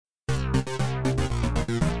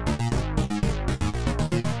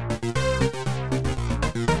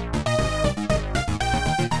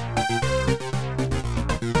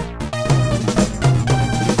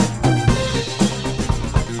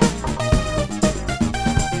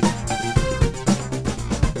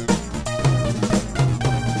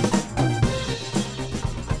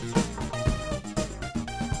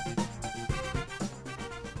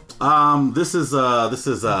This is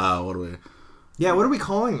what do we? Yeah, what are we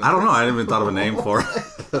calling them? I don't know. I didn't even thought of a name for it.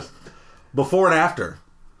 Before and after.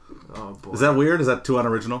 Oh boy. Is that weird? Is that too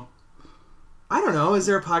unoriginal? I don't know. Is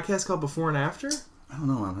there a podcast called Before and After? I don't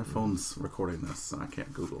know. My phone's recording this, so I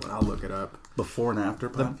can't Google it. I'll look it up. Before and after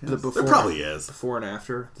podcast? Before, there probably is. Before and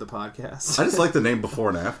After, the podcast. I just like the name Before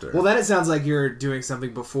and After. Well, then it sounds like you're doing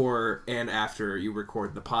something before and after you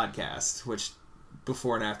record the podcast, which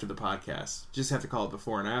before and after the podcast. You just have to call it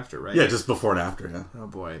Before and After, right? Yeah, just Before and After, yeah. Oh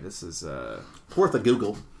boy, this is... worth a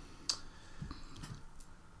Google.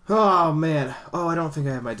 Oh man. Oh, I don't think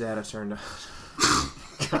I have my data turned on.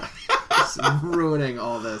 Ruining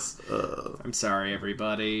all this. I'm sorry,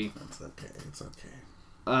 everybody. It's okay. It's okay.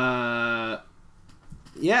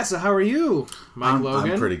 Yeah. So how are you, Mike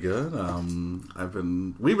Logan? I'm pretty good.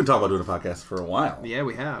 We've been talking about doing a podcast for a while. Yeah,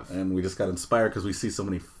 we have, and we just got inspired because we see so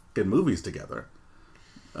many good movies together.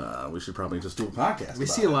 We should probably just do a podcast. We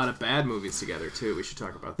see a lot of bad movies together too. We should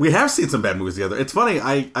talk about that. We have seen some bad movies together. It's funny.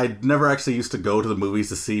 I never actually used to go to the movies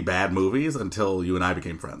to see bad movies until you and I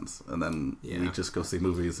became friends, and then we just go see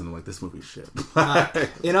movies and like, this movie's shit.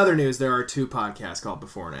 In other news, there are 2 podcasts called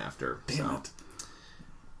Before and After. Damn it.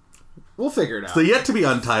 We'll figure it out. The yet to be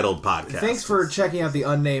untitled podcast. Thanks for checking out the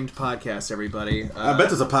unnamed podcast, everybody. I bet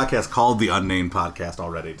there's a podcast called the Unnamed Podcast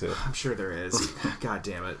already too. I'm sure there is. God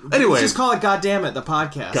damn it. Anyway, let's just call it God Damn It, the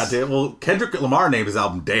podcast. God damn. Well, Kendrick Lamar named his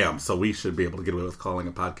album Damn, so we should be able to get away with calling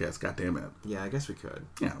a podcast God Damn It. Yeah, I guess we could.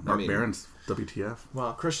 Yeah, Mark Barron's WTF.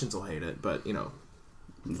 Well, Christians will hate it, but you know.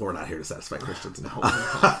 We're not here to satisfy Christians. No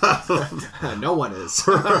one is.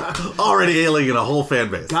 Already alienating a whole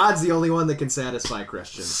fan base. God's the only one that can satisfy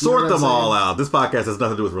Christians. Sort them all out. This podcast has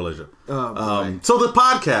nothing to do with religion. Oh, boy. So the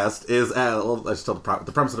podcast is, let's tell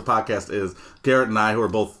the premise of the podcast is Garrett and I, who are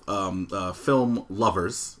both film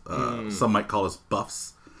lovers, some might call us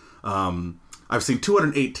buffs. I've seen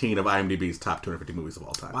 218 of IMDb's top 250 movies of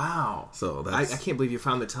all time. Wow. So that's... I can't believe you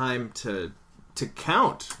found the time to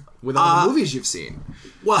count with all the movies you've seen.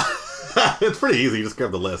 Well, it's pretty easy. You just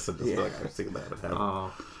grab the list and just like, I've seen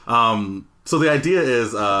that. So the idea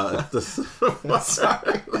is...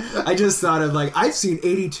 Sorry. I just thought of like, I've seen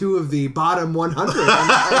 82 of the bottom 100 on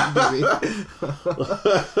IMDb.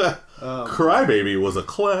 Crybaby was a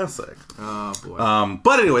classic. Oh, boy.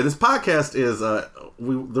 But anyway, this podcast is...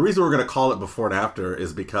 the reason we're going to call it Before and After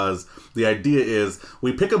is because the idea is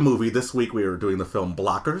we pick a movie. This week we are doing the film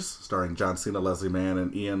Blockers, starring John Cena, Leslie Mann,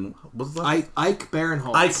 and Ian... What was that? Ike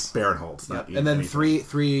Barinholtz. Ike Barinholtz. Not Ian and then anything.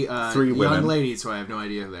 three young young ladies who I have no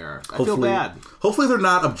idea who they are. I feel bad. Hopefully they're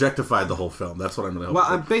not objectified the whole film. That's what I'm really hoping.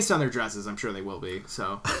 Well, based on their dresses, I'm sure they will be.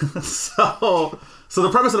 So... So the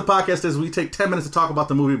premise of the podcast is we take 10 minutes to talk about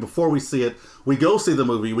the movie before we see it. We go see the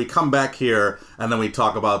movie, we come back here, and then we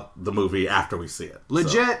talk about the movie after we see it.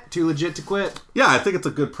 Legit. Too legit to quit. Yeah, I think it's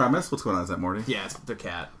a good premise. What's going on? Is that Morty? Yeah, it's the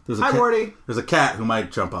cat. Hi, Morty. There's a cat who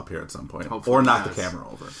might jump up here at some point. Hopefully or knock the camera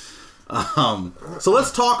over. So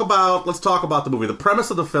let's talk about the movie. The premise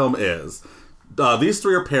of the film is these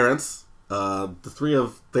 3 are parents.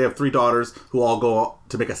 They have 3 daughters who all go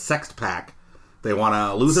to make a sext pact. They want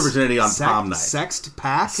to lose their virginity on prom night. Sext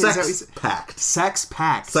pact? Sex pact. Sex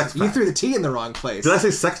pact. Sex You pact. threw the T in the wrong place. Did I say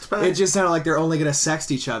sext pact? It just sounded like they're only going to sext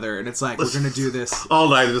each other, and it's like, we're going to do this. All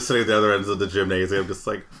night, they're just sitting at the other ends of the gymnasium, just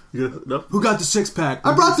like, no. Who got the six-pack?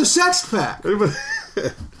 I brought the sext pack!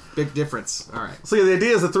 Big difference. All right. So yeah, the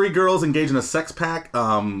idea is the 3 girls engage in a sex pact.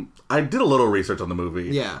 I did a little research on the movie.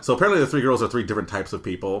 Yeah. So apparently the 3 girls are 3 different types of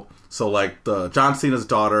people. So like John Cena's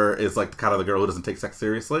daughter is like kind of the girl who doesn't take sex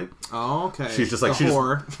seriously. Oh, okay. She's just like...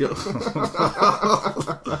 whore.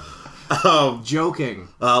 Joking.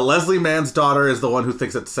 Leslie Mann's daughter is the one who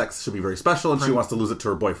thinks that sex should be very special and she wants to lose it to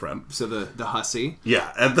her boyfriend. So the hussy.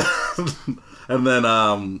 Yeah. And then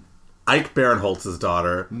Ike Barinholtz's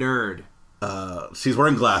daughter... Nerd. She's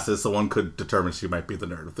wearing glasses, so one could determine she might be the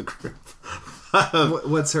nerd of the group.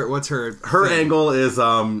 What's her thing? Angle is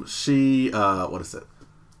she what is it?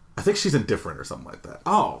 I think she's indifferent or something like that.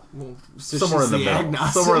 Oh, well, so somewhere in the middle.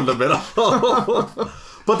 Agnostic. Somewhere in the middle.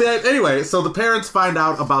 But anyway, so the parents find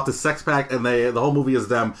out about the sex pact, and the whole movie is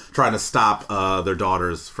them trying to stop their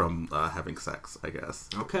daughters from having sex, I guess.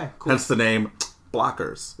 Okay, cool. Hence the name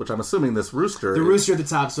Blockers, which I'm assuming this rooster. The rooster at the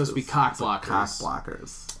top is supposed to be cock blockers. Cock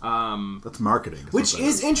blockers. That's marketing. Which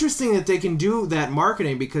is interesting that they can do that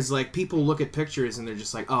marketing because, like, people look at pictures and they're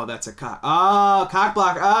just like, oh, that's a cock. Oh, cock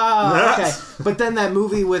block. Oh, okay. But then that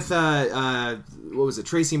movie with, what was it,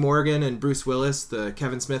 Tracy Morgan and Bruce Willis, the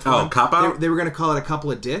Kevin Smith one. Oh, Cop Out? They were going to call it A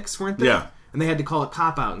Couple of Dicks, weren't they? Yeah. And they had to call it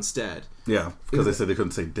Cop Out instead. Yeah, because they said they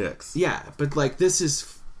couldn't say dicks. Yeah, but, like, this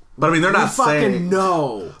is... But I mean, they're not saying. Fucking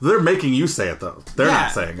no. They're making you say it though. They're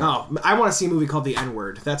not saying it. Oh, I want to see a movie called The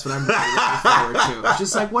N-Word. That's what I'm really looking forward to. It's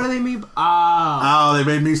just like, what do they mean? Oh, they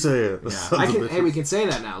made me say it. Yeah. Hey, we can say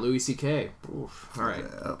that now. Louis C.K. Oof. All right.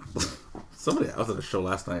 Yeah. I was at a show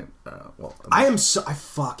last night. I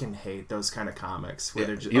fucking hate those kind of comics where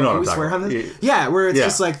they're just. You know what I'm we swear talking on about. this? Yeah, where it's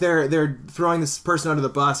just like they're throwing this person under the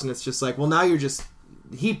bus, and it's just like, well, now you're just.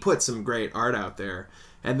 He put some great art out there.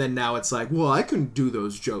 And then now it's like, well, I can do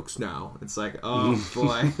those jokes now. It's like, oh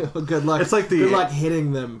boy, good luck. It's like good luck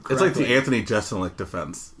hitting them correctly. It's like the Anthony Jeselnik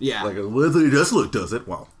defense. Yeah, like Anthony Jeselnik does it.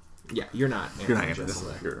 Well, yeah, you're not. You're not Anthony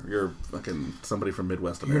Jeselnik. You're fucking somebody from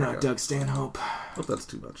Midwest America. You're not Doug Stanhope. Oh, that's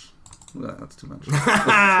too much. That's too much.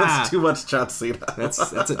 That's too much John Cena. That's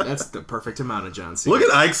the perfect amount of John Cena. Look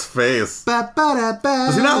at Ike's face.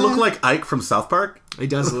 Does he not look like Ike from South Park? He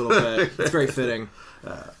does a little bit. It's very fitting.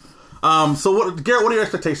 So, Garrett, what are your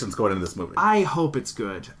expectations going into this movie? I hope it's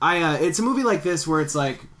good. It's a movie like this where it's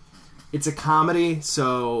like, it's a comedy,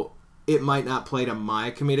 so it might not play to my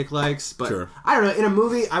comedic likes, but sure. I don't know. In a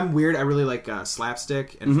movie, I'm weird. I really like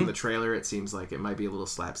slapstick, and from the trailer, it seems like it might be a little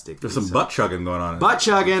slapstick. There's some butt chugging going on. Butt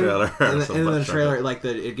chugging, and in the trailer, like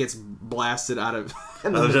it gets blasted out of the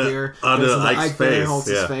beer onto Ike's face. Holds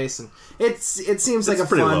his face, and it seems like a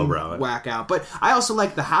fun lowbrow, whack out. But I also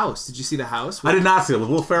like The House. Did you see The House? I did not see it. With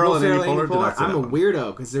Will Ferrell and Amy Poehler. I'm a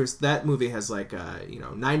weirdo because that movie has like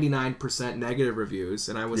 99% negative reviews,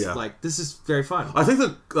 and I was like, this is very fun. I think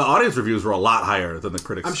the audience reviews were a lot higher than the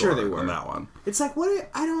critics. I'm sure they were on that one. It's like, what?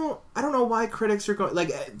 I don't know why critics are going.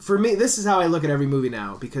 Like, for me, this is how I look at every movie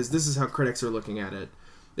now, because this is how critics are looking at it.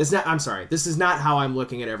 I'm sorry. This is not how I'm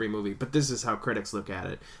looking at every movie, but this is how critics look at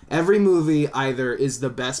it. Every movie either is the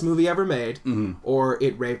best movie ever made, or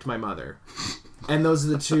it raped my mother, and those are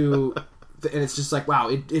the two. And it's just like, wow,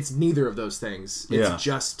 it's neither of those things. It's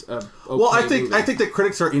just a I think that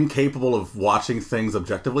critics are incapable of watching things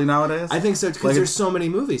objectively nowadays. I think so, because there's so many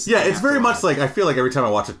movies. Yeah, it's very much like, I feel like every time I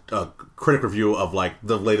watch a critic review of like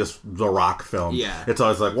the latest The Rock film, it's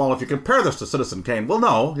always like, well, if you compare this to Citizen Kane, well,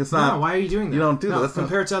 no, it's not. No, why are you doing that? You don't do that.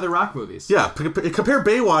 Compare it to other Rock movies. Yeah, compare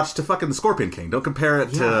Baywatch to fucking Scorpion King. Don't compare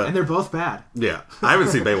it to... and they're both bad. Yeah, I haven't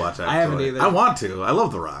seen Baywatch, actually. I haven't either. I want to. I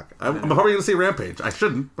love The Rock. I'm probably going to see Rampage. I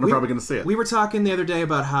shouldn't, but I'm probably going to see it. We were talking the other day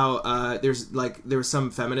about how there was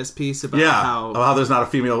some feminist piece about how there's not a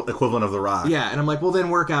female equivalent of The Rock. Yeah, and I'm like, well,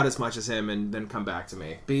 then work out as much as him and then come back to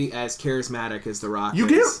me. Be as charismatic as The Rock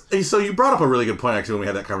is. So you brought up a really good point, actually, when we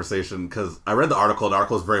had that conversation, because I read the article, and the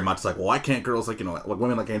article is very much like, well, why can't girls like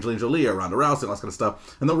women like Angelina Jolie or Ronda Rousey and all that kind of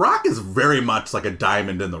stuff? And The Rock is very much like a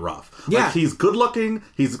diamond in the rough. Yeah. Like, he's good looking,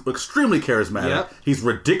 he's extremely charismatic, he's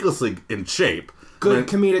ridiculously in shape. Good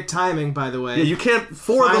comedic timing, by the way. Yeah, you can't...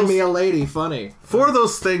 Find me a lady funny. For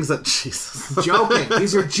those things that... Jesus. Joking.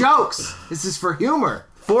 These are jokes. This is for humor.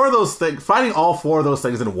 For those things... Finding all four of those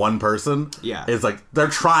things in one person is like... They're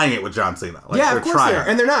trying it with John Cena. Like, of course they are.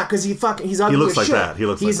 And they're not, because he's ugly as shit. He looks like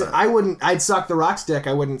that. I'd suck The Rock's dick.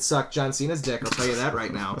 I wouldn't suck John Cena's dick. I'll tell you that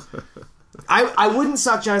right now. I wouldn't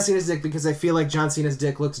suck John Cena's dick because I feel like John Cena's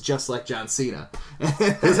dick looks just like John Cena.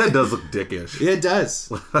 His head does look dickish. It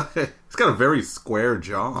does. He's got a very square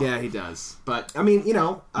jaw. Yeah, he does. But, I mean,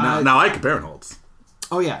 now Ike Barinholtz.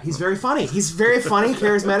 Oh, yeah. He's very funny. He's very funny,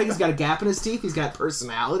 charismatic. He's got a gap in his teeth. He's got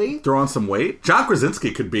personality. Throw on some weight. John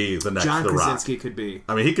Krasinski could be the next The Rock. John Krasinski could be.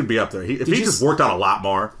 I mean, he could be up there. If he just worked out a lot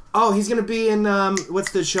more. Oh, he's going to be in,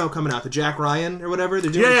 what's the show coming out? The Jack Ryan or whatever?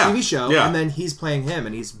 They're doing a TV show, and then he's playing him,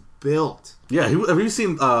 and he's built. Yeah, have you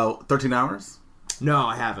seen 13 Hours? No,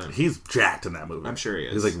 I haven't. He's jacked in that movie. I'm sure he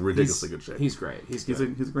is. He's like ridiculously good shape. He's great. He's a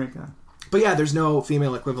great guy. But yeah, there's no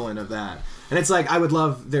female equivalent of that. And it's like, I would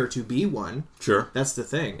love there to be one. Sure. That's the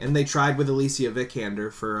thing. And they tried with Alicia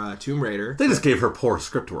Vikander for Tomb Raider. They just gave her poor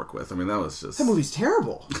script to work with. I mean, that was just... That movie's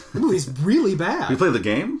terrible. The movie's really bad. You play the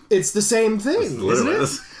game? It's the same thing, isn't it?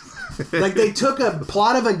 Like, they took a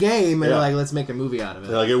plot of a game and like, let's make a movie out of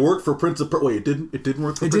it. Like, it worked for Prince of Persia. Wait, it didn't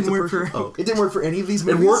work for Prince of Persia? It didn't work for any of these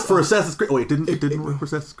movies? It worked for Assassin's Creed. Wait, it didn't work for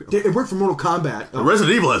Assassin's Creed? It worked for Mortal Kombat.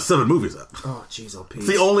 Resident Evil has 7 movies out. Oh, jeez, oh, Pete. It's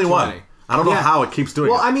the only one. I don't know how it keeps doing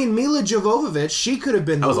it. Well, I mean, Mila Jovovich, she could have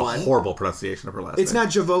been the one. That was a horrible pronunciation of her last name. It's not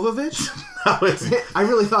Jovovich? No, I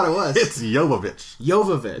really thought it was. It's Jovovich.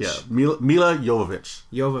 Jovovich. Yeah, Mila Jovovich.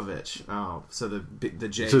 Jovovich. Oh, so the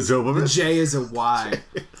J. So Jovovich? The J is a Y.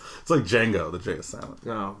 It's like Django. The J is silent.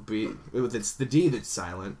 Oh, it's the D that's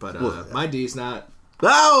silent, but my D's not.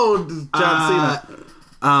 Oh, John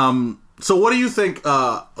Cena. So what do you think,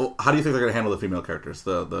 how do you think they're going to handle the female characters,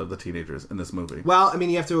 the teenagers in this movie? Well, I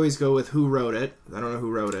mean, you have to always go with who wrote it. I don't know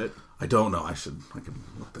who wrote it. I don't know. I can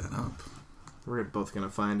look that up. We're both going to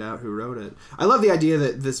find out who wrote it. I love the idea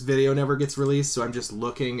that this video never gets released, so I'm just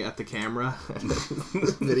looking at the camera.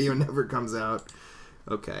 The video never comes out.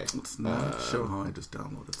 Okay. Let's not show how I just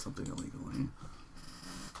downloaded something illegally.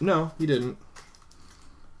 No, you didn't.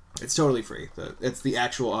 It's totally free. It's the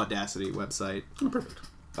actual Audacity website. Oh, perfect.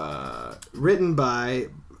 Written by...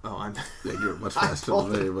 Oh, I'm... Yeah, you're much faster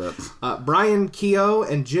than me, but... Brian Keogh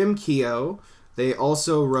and Jim Keogh. They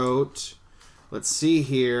also wrote... Let's see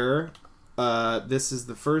here. This is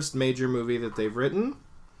the first major movie that they've written.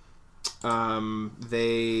 I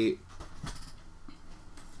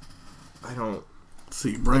don't... Let's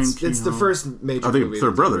see, Brian Keogh. It's the first major movie. I think they're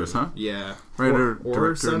brothers, huh? Yeah. Writer,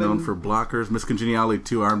 director, known for Blockers, Miss Congeniality,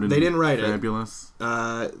 Two Armed and They didn't write Fabulous.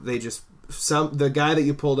 They just... the guy that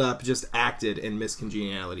you pulled up just acted in Miss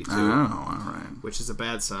Congeniality too. Oh, all right. Which is a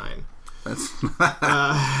bad sign. That's...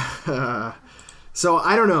 So,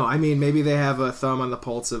 I don't know. I mean, maybe they have a thumb on the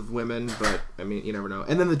pulse of women, but, I mean, you never know.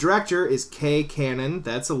 And then the director is Kay Cannon.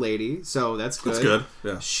 That's a lady, so that's good. That's good,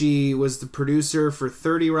 yeah. She was the producer for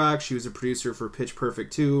 30 Rock. She was a producer for Pitch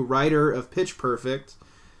Perfect 2, writer of Pitch Perfect,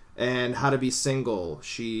 and How to Be Single.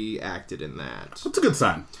 She acted in that. That's a good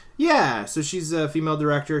sign. Yeah, so she's a female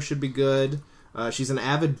director. Should be good. She's an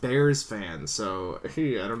avid Bears fan, so I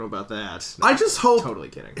don't know about that. No, I just hope... Totally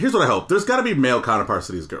kidding. Here's what I hope. There's got to be male counterparts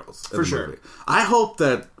to these girls. For sure. Movie. I hope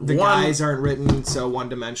that the guys aren't written so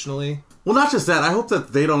one-dimensionally. Well, not just that. I hope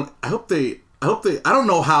that they don't... I don't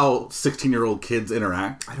know how 16-year-old kids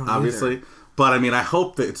interact, I don't obviously. either. But, I mean, I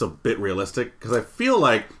hope that it's a bit realistic, because I feel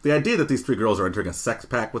like the idea that these three girls are entering a sex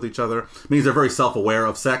pact with each other means they're very self-aware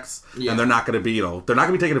of sex, and they're not going to be, they're not going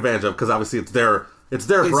to be taken advantage of, because obviously it's their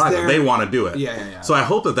prerogative. They want to do it. Yeah. So I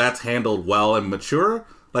hope that that's handled well and mature,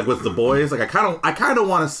 like with the boys. Like, I kind of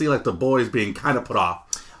want to see, like, the boys being kind of put off.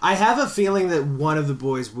 I have a feeling that one of the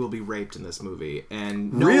boys will be raped in this movie,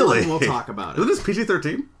 and no really? one will talk about it. Isn't this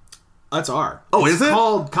PG-13? That's R. Oh, is it? It's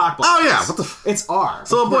called Cockblockers. Oh, yeah. It's R.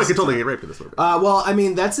 So a boy could totally get raped in this movie. Well, I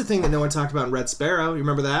mean, that's the thing that no one talked about in Red Sparrow. You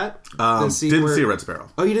remember that? Didn't see Red Sparrow.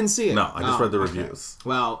 Oh, you didn't see it? No, I just read the reviews.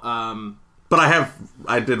 Well, But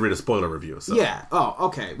I did read a spoiler review. So. Yeah. Oh,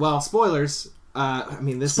 okay. Well, spoilers. I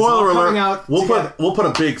mean, this spoiler is all alert. coming out. We'll put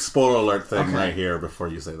a big spoiler alert thing right here before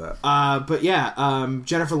you say that. But yeah,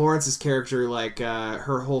 Jennifer Lawrence's character, like,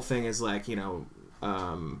 her whole thing is like,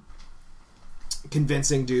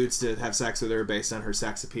 convincing dudes to have sex with her based on her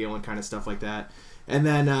sex appeal and kind of stuff like that. And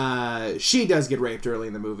then she does get raped early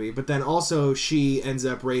in the movie, but then also she ends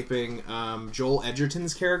up raping Joel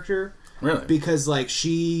Edgerton's character. Really? Because, like,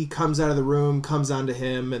 she comes out of the room, comes onto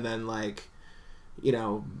him, and then, like,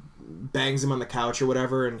 bangs him on the couch or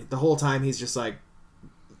whatever, and the whole time he's just like,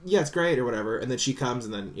 yeah, it's great or whatever, and then she comes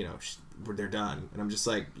and then, they're done. And I'm just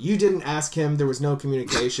like, you didn't ask him, there was no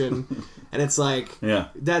communication. And it's like,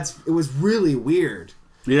 it was really weird.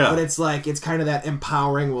 Yeah. But it's like, it's kind of that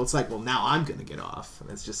empowering, well, it's like, well, now I'm going to get off.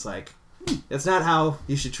 And it's just like, that's not how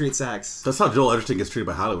you should treat sex. That's how Joel Edgerton gets treated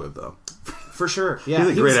by Hollywood, though. For sure, yeah.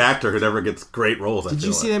 He's a great actor who never gets great roles, Did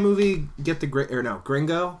you see that movie,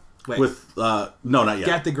 Gringo? Wait. With, no, not yet.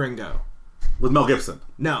 Get the Gringo. With Mel Gibson.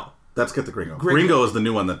 No. That's Get the Gringo. Gringo is the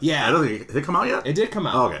new one that... Yeah. I don't think... Did it come out yet? It did come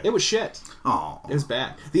out. Oh, okay. It was shit. Oh. It was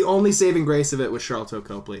bad. The only saving grace of it was Charlton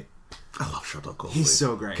Copley. I love Charlton Copley. He's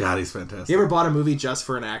so great. God, he's fantastic. You ever bought a movie just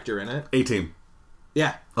for an actor in it? 18.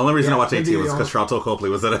 Yeah. The only reason I watched 18 was because Charlton Copley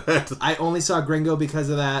was in it. I only saw Gringo because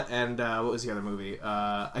of that, and what was the other movie?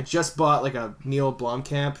 I just bought like a Neil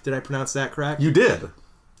Blomkamp. Did I pronounce that correct? You did.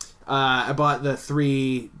 I bought the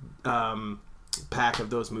 3 pack of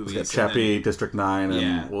those movies. Chappie, District 9,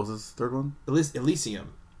 and what was his third one?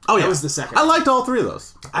 Elysium. Oh, yeah. That was the second. I liked all 3 of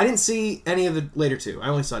those. I didn't see any of the later 2. I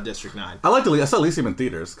only saw District 9. I saw Elysium in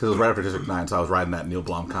theaters because it was right after District 9, so I was riding that Neil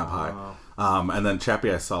Blomkamp high. And then Chappie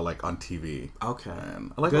I saw like on TV. Okay.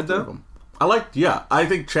 And I liked Good, all 3 of them. I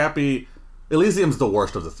think Chappie... Elysium's the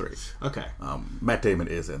worst of the 3. Okay. Matt Damon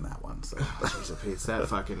is in that one, so... It's that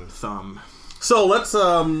fucking thumb. So let's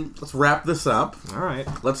wrap this up. All right.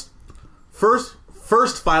 Let's...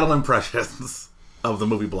 First final impressions of the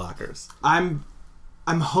movie Blockers.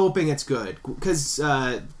 I'm hoping it's good because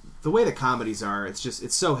the way the comedies are,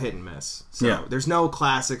 it's so hit and miss. So there's no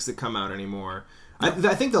classics that come out anymore. I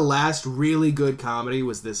think the last really good comedy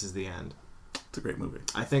was This Is the End. It's a great movie.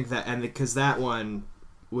 I think that, and because that one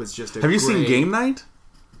was just Have you seen Game Night?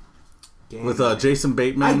 With Jason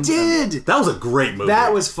Bateman? I did! That was a great movie.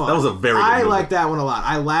 That was fun. That was a very good movie. I liked that one a lot.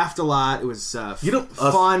 I laughed a lot. It was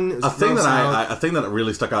fun. A thing that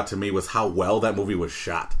really stuck out to me was how well that movie was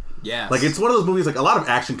shot. Yes. Like, it's one of those movies, like, a lot of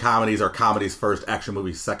action comedies are comedies first, action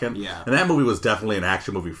movies second. Yeah. And that movie was definitely an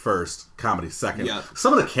action movie first, comedy second. Yeah.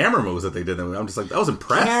 Some of the camera moves that they did in the movie, I'm just like, I was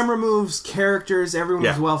impressed. Camera moves, characters, everyone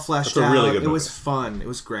was well fleshed That's a out. really good It movie. was fun. It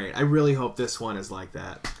was great. I really hope this one is like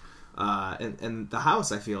that. And the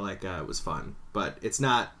house, I feel like, was fun. But it's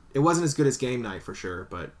not... It wasn't as good as Game Night, for sure,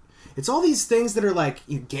 but... It's all these things that are like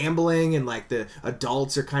gambling and like the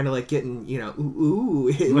adults are kind of like getting, ooh,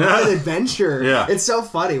 an adventure. Yeah. It's so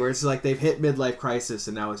funny where it's like they've hit midlife crisis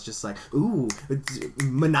and now it's just like, ooh,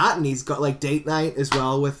 monotony's got like date night as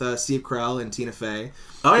well with Steve Carell and Tina Fey.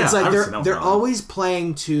 Oh, yeah. It's like I've seen that they're one. always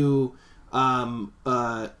playing to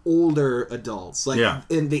older adults, like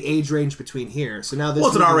in the age range between here. So now this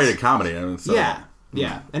Well, it's an R-rated comedy. I mean, so.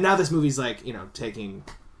 Yeah. And now this movie's like, taking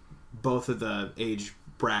both of the age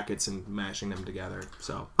brackets and mashing them together.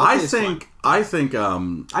 So I hopefully think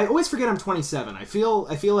I always forget I'm 27. I feel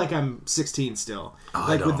like I'm 16 still.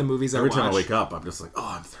 With the movies Every I watch. time I wake up, I'm just like,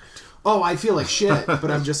 oh, I'm 32. Oh, I feel like shit,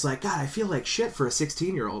 but I'm just like, God, I feel like shit for a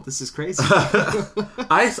 16-year-old. This is crazy.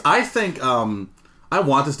 I think I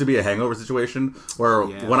want this to be a Hangover situation where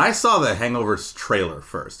when I saw the Hangover's trailer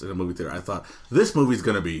first in a movie theater, I thought, this movie's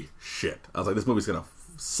going to be shit. I was like, this movie's going to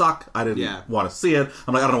suck. I didn't want to see it.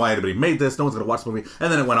 I'm like, I don't know why anybody made this. No one's going to watch the movie.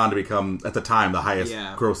 And then it went on to become, at the time, the highest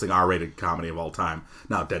grossing R-rated comedy of all time.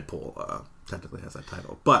 Now Deadpool technically has that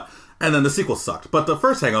title. And then the sequel sucked. But the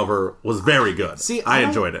first Hangover was very good. See, I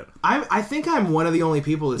enjoyed it. I think I'm one of the only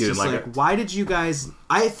people that's just like, why did you guys...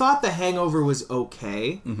 I thought The Hangover was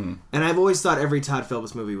okay. Mm-hmm. And I've always thought every Todd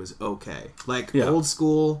Phillips movie was okay. Like, Old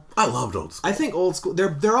School... I loved Old School. I think Old School...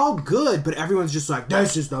 They're all good, but everyone's just like,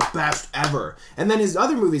 this is the best ever. And then his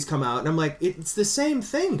other movies come out, and I'm like, it's the same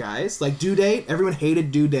thing, guys. Like, Due Date. Everyone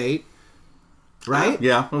hated Due Date. Right?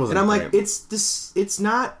 Yeah. It wasn't and I'm great. like, it's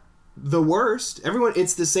not... the worst.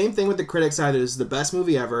 It's the same thing with the critics. Either this is the best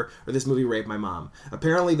movie ever, or this movie raped my mom.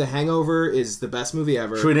 Apparently, The Hangover is the best movie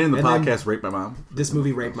ever. Should we name the podcast "Rape My Mom"? This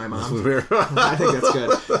movie raped my mom. I think that's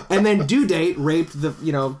good. And then Due Date raped the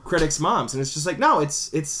critics' moms, and it's just like, no,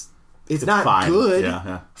 it's not fine.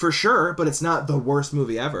 good for sure, but it's not the worst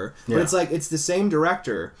movie ever. But it's like it's the same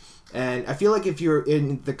director, and I feel like if you're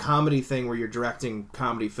in the comedy thing where you're directing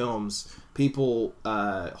comedy films, people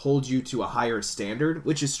hold you to a higher standard,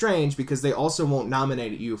 which is strange because they also won't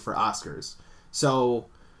nominate you for Oscars. So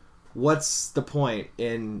what's the point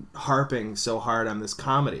in harping so hard on this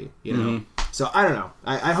comedy, Mm-hmm. So I don't know.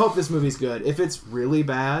 I hope this movie's good. If it's really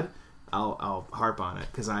bad, I'll harp on it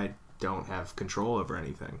because I don't have control over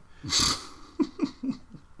anything.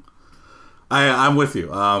 I'm with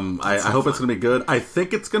you. I hope it's going to be good. I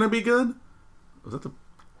think it's going to be good. Was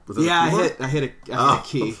that I hit a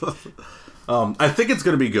key. I think it's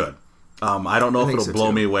going to be good. I don't know if it'll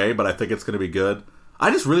blow me away, but I think it's going to be good.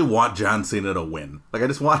 I just really want John Cena to win. Like, I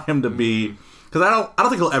just want him to be, because I don't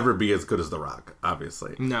think he'll ever be as good as The Rock,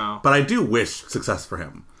 obviously. No. But I do wish success for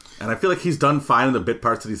him. And I feel like he's done fine in the bit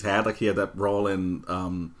parts that he's had. Like, he had that role in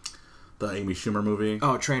the Amy Schumer movie.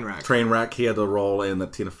 Oh, Trainwreck. Trainwreck. He had the role in the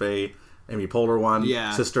Tina Fey, Amy Poehler one.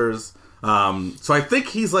 Yeah. Sisters. So I think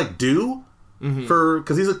he's, like, due for,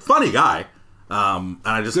 because he's a funny guy. And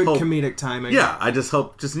I just hope, comedic timing. Yeah, I just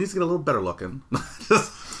hope just needs to get a little better looking.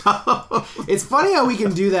 It's funny how we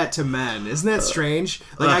can do that to men. Isn't that strange?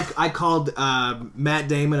 Like I called Matt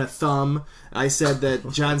Damon a thumb. I said that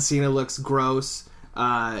John Cena looks gross.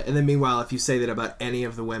 And then meanwhile, if you say that about any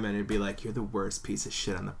of the women, it'd be like, you're the worst piece of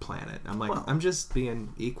shit on the planet. I'm like, I'm just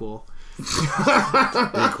being equal.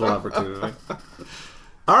 Equal opportunity.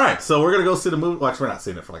 All right, so we're gonna go see the movie. Well, actually, we're not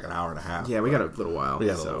seeing it for like an hour and a half. Yeah, we got a little while. We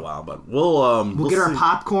got a little while, but we'll get our see.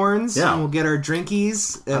 popcorns. Yeah, and we'll get our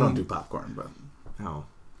drinkies. And... I don't do popcorn, but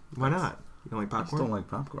why not? You don't like popcorn? I just don't like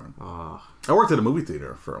popcorn. Oh. I worked at a movie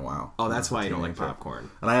theater for a while. Oh, that's why you don't like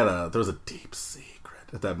popcorn. And there was a deep secret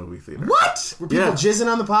at that movie theater. What? Were people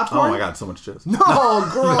jizzing on the popcorn? Oh my god, so much jizz. No,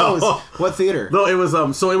 gross. No. What theater? No, it was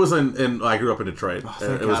it was in I grew up in Detroit.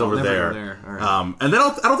 It was over there. All right. And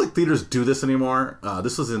I don't think theaters do this anymore.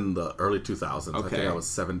 This was in the early 2000s. Okay. I think I was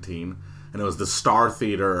 17, and it was the Star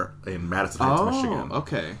Theater in Madison Heights, Michigan.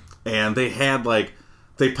 Okay. And they had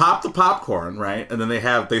they pop the popcorn, right? And then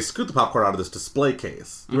they scoot the popcorn out of this display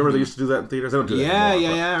case. You remember they used to do that in theaters? They don't do that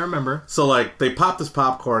anymore. Yeah, I remember. So they pop this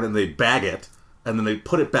popcorn and they bag it, and then they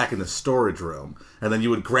put it back in the storage room. And then you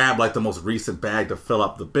would grab the most recent bag to fill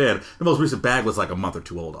up the bin. The most recent bag was a month or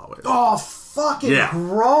two old always. Oh, fucking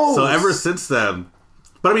gross. So ever since then,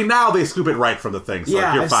 but I mean now they scoop it right from the thing. So you're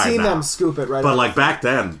I've fine seen now. them scoop it right. But back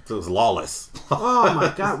then it was lawless. Oh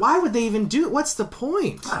my god, why would they even do it? What's the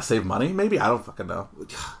point? Save money? Maybe, I don't fucking know.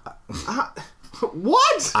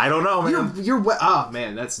 What? I don't know, man. Oh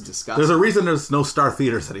man, that's disgusting. There's a reason there's no Star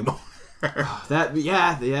Theaters anymore.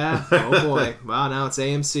 Yeah. Oh boy. Wow, now it's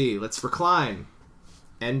AMC. Let's recline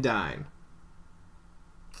and dine.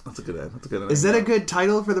 That's a good name. Is that a good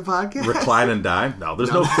title for the podcast? Recline and dine? No,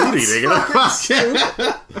 there's no food eating. Is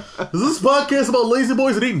this podcast about lazy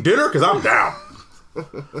boys and eating dinner? Because I'm down.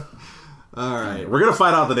 All right. We're going to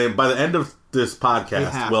find out the name. By the end of this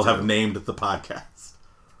podcast, we'll have named the podcast.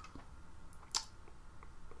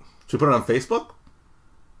 Should we put it on Facebook?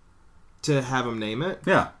 To have him name it?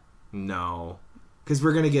 Yeah. No. Because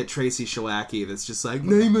we're going to get Tracy Schillacky that's just like,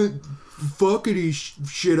 name it fuckity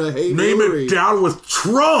shit I hate Name Hillary. it down with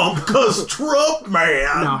Trump, because Trump,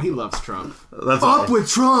 man. No, he loves Trump. That's Up with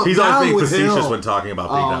Trump. He's down always being with facetious Hill. when talking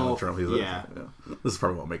about being down with Trump. He's yeah. This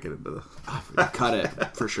probably won't make it into the... Cut it,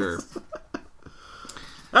 for sure.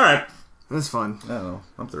 All right. That's fun. I don't know.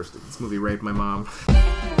 I'm thirsty. This movie raped my mom. Bye.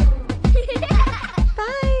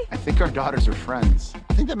 I think our daughters are friends.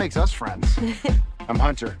 I think that makes us friends. I'm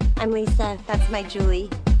Hunter. I'm Lisa. That's my Julie.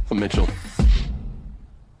 I'm Mitchell.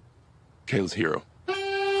 Kayla's hero. We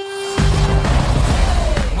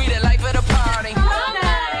the life of the party.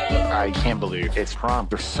 I can't believe it's prom.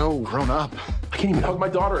 They're so grown up. I can't even hug my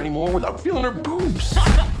daughter anymore without feeling her boobs.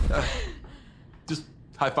 Just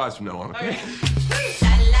high fives from now on. Okay.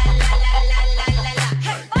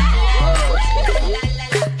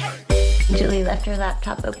 Julie left her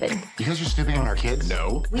laptop open. You guys are snooping on our kids?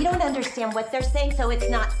 No. We don't understand what they're saying, so it's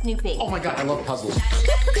not snooping. Oh my god, I love puzzles.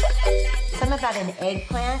 Some about an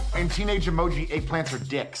eggplant. In teenage emoji, eggplants are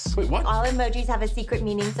dicks. Wait, what? All emojis have a secret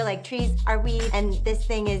meaning, so like trees are weed, and this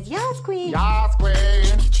thing is yas queen. Yas, queen.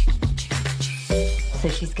 So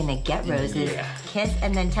she's gonna get roses, kiss,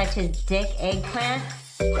 and then touch his dick eggplant.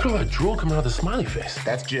 Got a lot of drool coming out of the smiley face.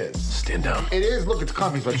 That's jizz. Stand down. It is. Look, it's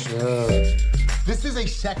coming, but this is a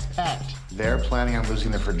sex pact. They're planning on losing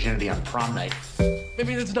their virginity on prom night.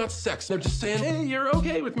 Maybe it's not sex. They're just saying, hey, you're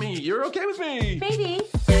okay with me. You're okay with me. Maybe.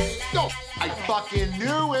 No, I fucking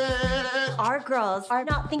knew it. Our girls are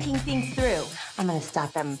not thinking things through. I'm gonna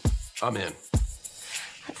stop them. I'm in.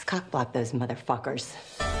 Let's cockblock those motherfuckers.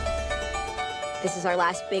 This is our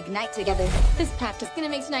last big night together. This pact is gonna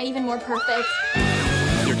make tonight even more perfect.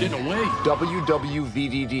 You're getting away.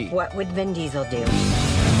 WWVDD. What would Vin Diesel do?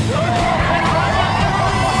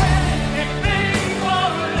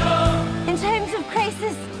 In times of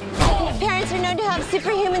crisis, parents are known to have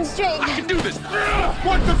superhuman strength. I can do this.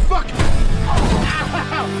 What the fuck?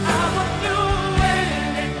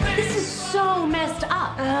 This is so messed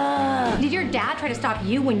up. Did your dad try to stop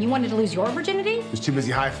you when you wanted to lose your virginity? He was too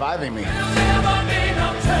busy high-fiving me.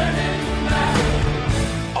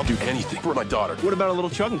 I'll do anything for my daughter. What about a little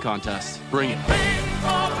chugging contest? Bring it.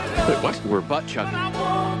 Wait, what? We're butt chugging.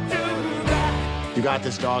 You got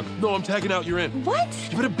this, dog. No, I'm tagging out. You're in. What?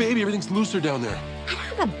 You've had a baby. Everything's looser down there. I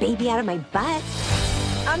don't have a baby out of my butt.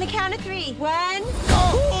 On the count of 3. 1.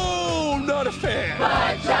 Oh, not a fan.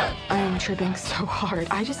 I am tripping so hard.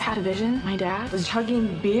 I just had a vision. My dad was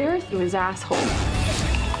chugging beer through his asshole.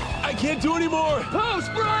 I can't do anymore. Pose,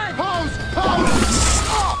 Brian! Pose! Pose!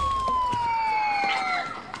 Oh!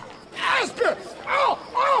 Aspen! Oh!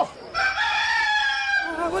 Oh!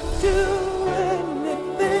 I would do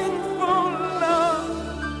anything for love.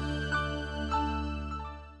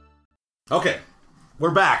 Okay.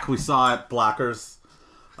 We're back. We saw it, Blockers.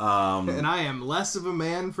 And I am less of a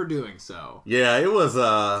man for doing so. Yeah, it was,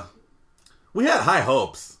 we had high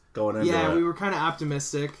hopes going into it. Yeah, we were kind of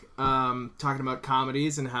optimistic, talking about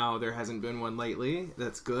comedies and how there hasn't been one lately.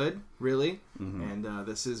 That's good, really. Mm-hmm. And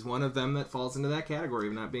this is one of them that falls into that category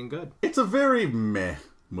of not being good. It's a very meh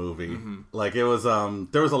movie. Mm-hmm. Like, it was,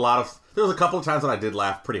 there was a couple of times that I did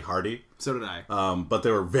laugh pretty hearty. So did I. But they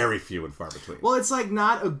were very few and far between. Well, it's like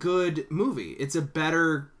not a good movie. It's a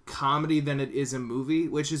better comedy than it is a movie,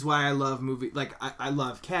 which is why I love I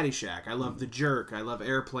love Caddyshack, I love The Jerk, I love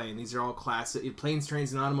Airplane. These are all classic. Planes,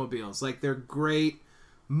 Trains, and Automobiles. Like, they're great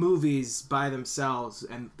movies by themselves,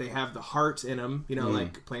 and they have the heart in them,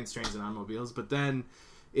 like Planes, Trains, and Automobiles, but then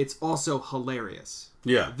it's also hilarious.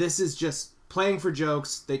 Yeah. This is just playing for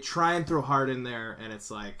jokes. They try and throw heart in there, and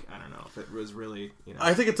it's like, I don't know if it was really,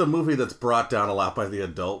 I think it's a movie that's brought down a lot by the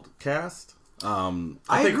adult cast. I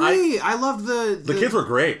agree. I loved the kids were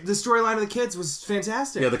great. The storyline of the kids was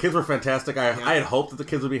fantastic. Yeah, the kids were fantastic. I had hoped that the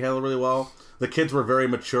kids would be handled really well. The kids were very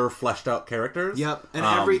mature, fleshed out characters. Yep, and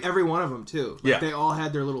every one of them too. Like, they all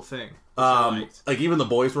had their little thing. Like, even the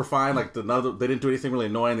boys were fine. Like, they didn't do anything really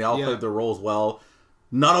annoying. They all played their roles well.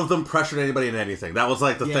 none of them pressured anybody into anything. That was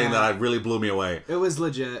like the thing that really blew me away. It was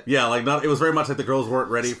legit. Yeah, like it was very much like the girls weren't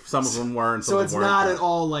ready. Some of them weren't. So it's not at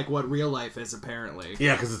all like what real life is, apparently.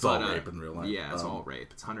 Yeah, because it's all rape in real life. Yeah, it's all rape.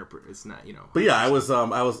 It's 100%. It's not, you know. But yeah, I was really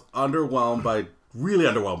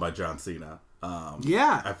underwhelmed by John Cena.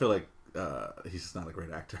 Yeah, I feel like he's just not a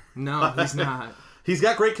great actor. No, he's not. He's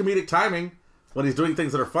got great comedic timing when he's doing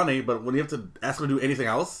things that are funny, but when you have to ask him to do anything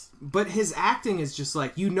else. But his acting is just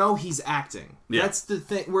like, you know, he's acting. Yeah. That's the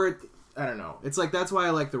thing where, I don't know. It's like, that's why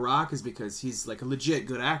I like The Rock, is because he's like a legit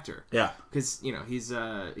good actor. Yeah. Because, you know, he's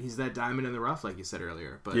that diamond in the rough, like you said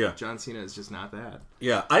earlier. But John Cena is just not that.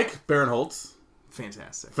 Yeah. Ike Barinholtz.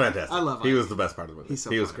 Fantastic. I love Ike. He was the best part of the movie.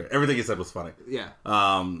 He was great. Everything he said was funny. Yeah.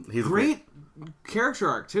 He's great character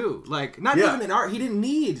arc, too. Like, not even an arc. He didn't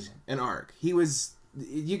need an arc. He was,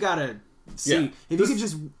 you gotta see. If you could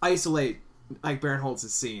just isolate Ike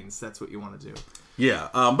Barinholtz's scenes, that's what you want to do. Yeah.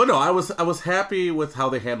 But no, I was happy with how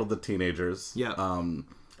they handled the teenagers. Yeah.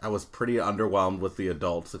 I was pretty underwhelmed with the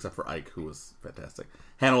adults, except for Ike, who was fantastic.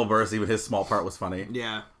 Hannibal Buress, even his small part was funny.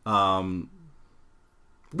 Yeah.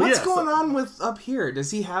 What's going on with up here?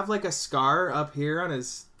 Does he have like a scar up here on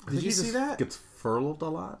his? Did you see that? Gets furled a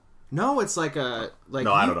lot. No, it's like a like.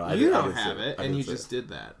 No, I don't know. You don't have it, and you just did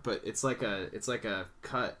that. But it's like a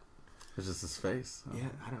cut. It's just his face. Yeah,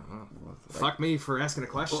 I don't know. Fuck me for asking a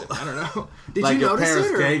question. I don't know. Did like you notice your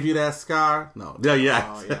parents it? Or? Gave you that scar? No.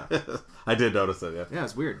 Yeah. Oh, yeah. I did notice it. Yeah. Yeah,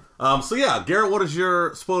 it's weird. So yeah, Garrett, what is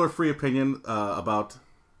your spoiler-free opinion about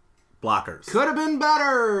Blockers? Could have been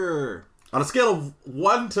better. On a scale of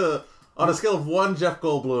 1 Jeff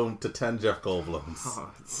Goldblum to 10 Jeff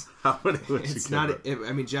Goldblums, how many would you give it?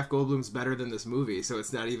 I mean, Jeff Goldblum's better than this movie, so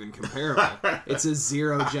it's not even comparable. It's a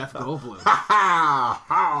 0 Jeff Goldblum.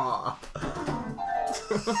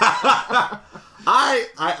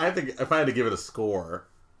 I think if I had to give it a score,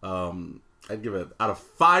 I'd give it, out of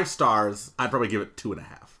 5 stars, I'd probably give it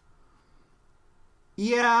 2.5.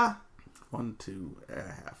 Yeah. 1,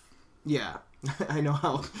 2.5. Yeah. I know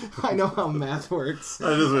how math works.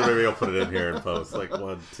 Maybe I'll put it in here and post like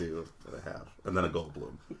 1, 2.5, and then a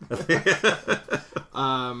Goldblum.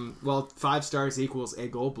 Well, 5 stars equals a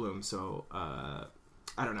Goldblum, so I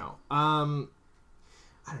don't know. I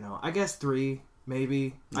don't know. I guess 3,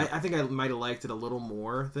 maybe. Yeah. I think I might have liked it a little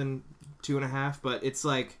more than 2.5, but it's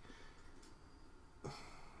like,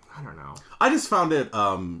 I don't know. I just found it.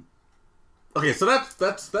 Okay, so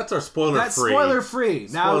that's our spoiler-free. That's spoiler-free.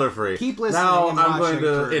 Now, spoiler-free. Keep listening. Now I'm going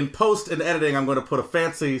to, in post and editing, I'm going to put a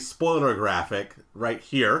fancy spoiler graphic right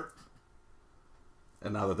here.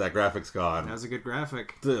 And now that graphic's gone, that was a good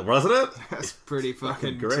graphic, wasn't it? That's pretty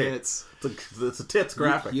fucking great. Tits. It's a tits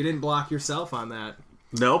graphic. You didn't block yourself on that.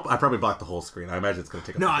 Nope, I probably blocked the whole screen. I imagine it's going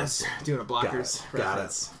to take. No, I was doing a blockers. Got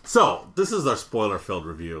it. So this is our spoiler-filled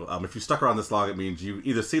review. If you stuck around this long, it means you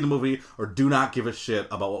either see the movie or do not give a shit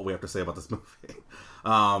about what we have to say about this movie.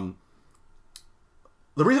 The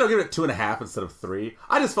reason I give it 2.5 instead of 3,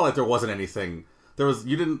 I just felt like there wasn't anything.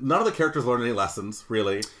 None of the characters learned any lessons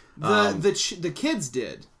really. The kids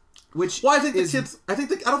did, which I don't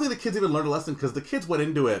think the kids even learned a lesson, because the kids went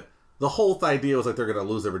into it. The whole idea was like they're going to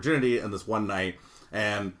lose their virginity in this one night.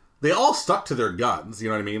 And they all stuck to their guns, you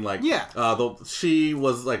know what I mean? Like, yeah. She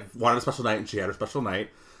was like wanted a special night, and she had her special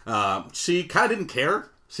night. She kind of didn't care.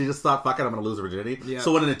 She just thought, "Fuck it, I'm going to lose her virginity." Yeah.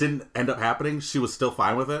 So when it didn't end up happening, she was still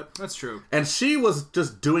fine with it. That's true. And she was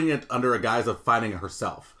just doing it under a guise of finding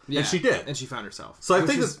herself. Yeah. And she did. And she found herself. So I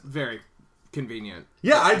think it's very convenient.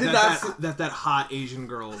 Yeah, I did that hot Asian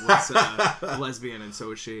girl was a lesbian, and so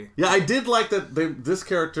was she. Yeah, I did like that. This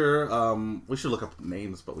character. We should look up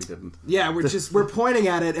names, but we didn't. Yeah, we're pointing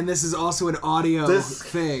at it, and this is also an audio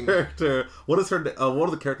thing. Character. What is her? What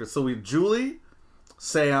are the characters? So Julie,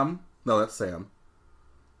 Sam. No, that's Sam.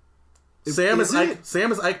 Sam is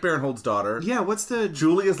Ike Barinholtz's daughter. Yeah, what's the?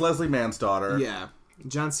 Julie is Leslie Mann's daughter. Yeah.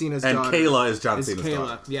 John Cena's and daughter. Kayla is John Cena's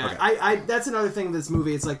daughter. Yeah, okay. That's another thing in this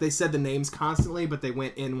movie. It's like they said the names constantly, but they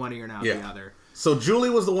went in one ear and out the other. So Julie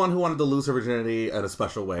was the one who wanted to lose her virginity in a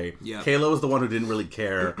special way. Yeah. Kayla was the one who didn't really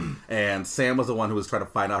care, and Sam was the one who was trying to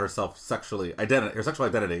find out her sexual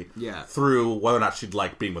identity. Yeah. Through whether or not she'd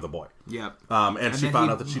like being with a boy. Yep. And she found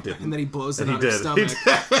out that she didn't. And then he blows it on her stomach,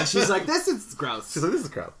 and she's like, "This is gross." She's like, "This is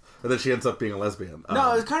gross." And then she ends up being a lesbian.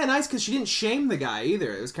 No, it was kind of nice because she didn't shame the guy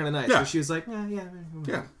either. It was kind of nice. Yeah. So she was like,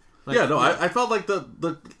 yeah. Like, I felt like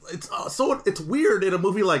it's weird in a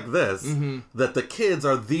movie like this that the kids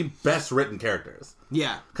are the best written characters.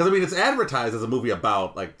 Yeah, because I mean it's advertised as a movie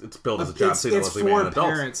about it's billed as a John Cena Leslie Mann adults.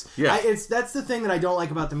 Parents. Yeah, that's the thing that I don't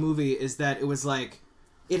like about the movie is that it was like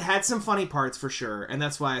It had some funny parts for sure, and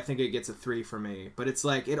that's why I think it gets a 3 for me. But it's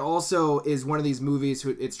like, it also is one of these movies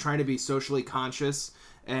who it's trying to be socially conscious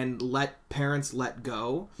and let parents let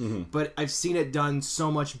go. Mm-hmm. But I've seen it done so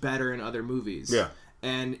much better in other movies. Yeah.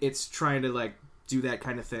 And it's trying to like do that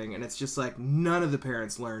kind of thing, and it's just like none of the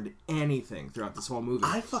parents learned anything throughout this whole movie.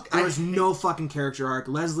 There was no fucking character arc.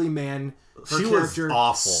 Leslie Mann, her character was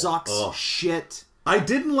awful. Sucks shit. I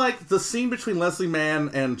didn't like the scene between Leslie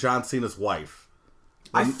Mann and John Cena's wife.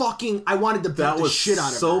 I wanted to beat the shit out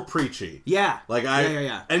of her. So preachy. Yeah. Like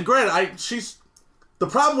Yeah. And granted,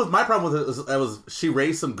 my problem with it was she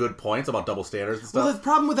raised some good points about double standards and stuff. Well, the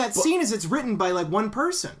problem with that scene is it's written by like one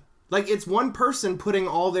person. Like it's one person putting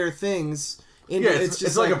all their things into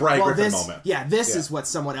it's like a Brian Griffin moment. Yeah, this is what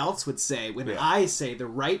someone else would say when I say the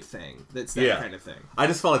right thing. That's that kind of thing. I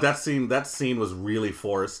just felt like that scene was really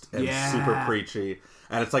forced and super preachy.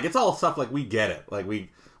 And it's like it's all stuff like we get it. Like we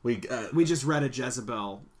just read a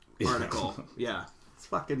Jezebel article. Yeah. It's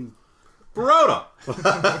fucking brutal.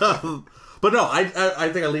 But no, I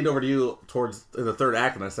think I leaned over to you towards the third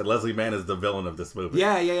act and I said Leslie Mann is the villain of this movie.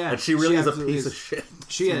 Yeah. And she really is a piece of shit.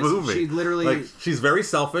 She is. Movie. She literally... Like, she's very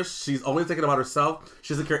selfish. She's only thinking about herself.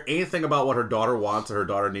 She doesn't care anything about what her daughter wants or her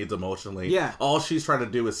daughter needs emotionally. Yeah. All she's trying to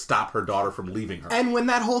do is stop her daughter from leaving her. And when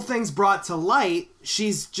that whole thing's brought to light,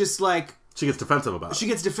 she's just like... She gets defensive about it. She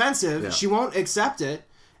gets defensive. Yeah. She won't accept it.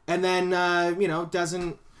 And then,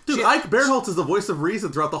 doesn't... Dude, Ike Barinholtz is the voice of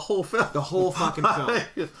reason throughout the whole film. The whole fucking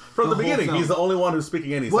film. From the beginning, he's the only one who's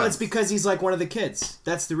speaking any sense. Well, it's because he's like one of the kids.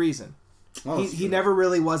 That's the reason. Oh, he never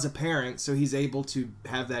really was a parent, so he's able to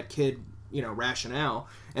have that kid, rationale.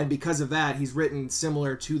 And because of that, he's written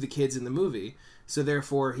similar to the kids in the movie. So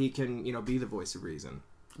therefore, he can, be the voice of reason.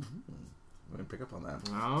 Mm-hmm. I didn't pick up on that.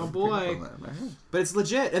 Oh boy. But it's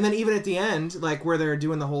legit. And then even at the end, like where they're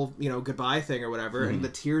doing the whole, goodbye thing or whatever, and the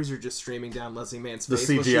tears are just streaming down Leslie Mann's face.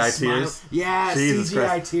 The CGI tears? Yeah, Jesus CGI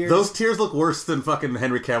Christ. tears. Those tears look worse than fucking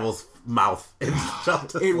Henry Cavill's mouth.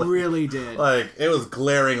 It really did. Like, it was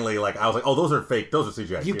glaringly like, I was like, oh, those are fake. Those are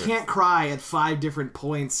CGI You tears. can't cry at 5 different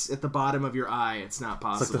points at the bottom of your eye. It's not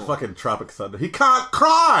possible. It's like the fucking Tropic Thunder. He can't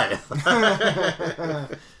cry!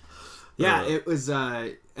 Yeah, it was...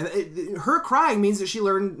 her crying means that she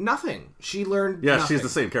learned nothing. She learned nothing. She's the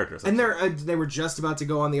same character. And they were just about to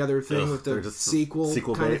go on the other thing with the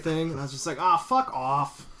sequel kind of thing. And I was just like, fuck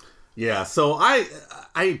off. Yeah, so I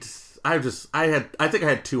think I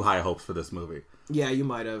had too high hopes for this movie. Yeah, you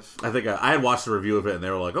might have. I think I had watched a review of it and they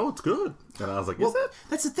were like, oh, it's good. And I was like, is it?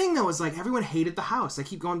 That's the thing though, is like everyone hated the house. I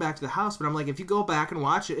keep going back to the house, but I'm like, if you go back and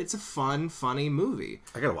watch it, it's a fun, funny movie.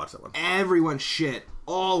 I gotta watch that one. Everyone shit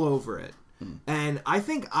all over it. And I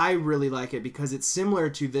think I really like it because it's similar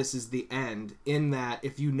to This Is the End in that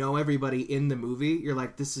if you know everybody in the movie, you're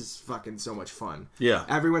like, this is fucking so much fun. Yeah.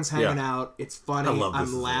 Everyone's hanging out. It's funny.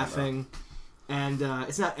 I'm laughing. The And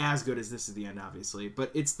it's not as good as This Is the End, obviously. But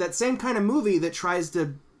it's that same kind of movie that tries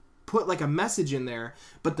to put like a message in there,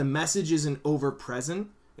 but the message isn't over-present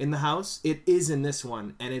in the house. It is in this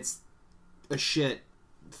one, and it's a shit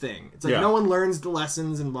thing. It's like no one learns the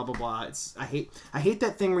lessons and blah blah blah. I hate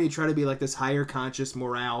that thing where you try to be like this higher conscious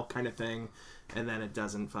morale kind of thing, and then it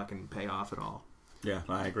doesn't fucking pay off at all. Yeah,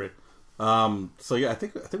 I agree. So yeah, I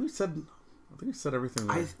think we said everything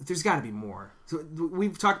there. There's got to be more. So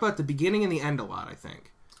we've talked about the beginning and the end a lot, I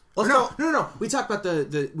think. No. We talked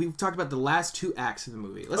about we've talked about the last 2 acts of the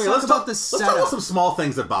movie. Let's talk about some small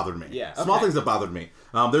things that bothered me. Yeah, small things that bothered me.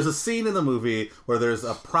 There's a scene in the movie where there's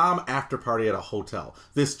a prom after party at a hotel.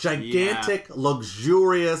 This gigantic,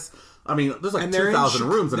 luxurious. I mean, there's like 2,000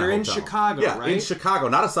 rooms in a hotel. They're in Chicago, right? Yeah, in Chicago,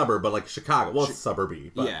 not a suburb, but like Chicago. Well, it's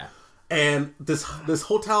suburby. But, yeah. And this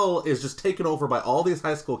hotel is just taken over by all these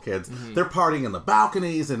high school kids. Mm-hmm. They're partying in the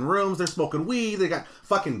balconies and rooms. They're smoking weed. They got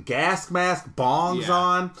fucking gas mask bongs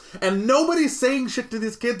on. And nobody's saying shit to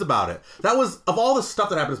these kids about it. That was, of all the stuff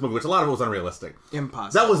that happened in this movie, which a lot of it was unrealistic.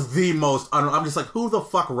 Impossible. That was the most, I'm just like, who the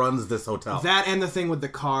fuck runs this hotel? That and the thing with the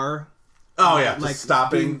car. Oh yeah, like just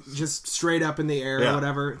stopping, just straight up in the air or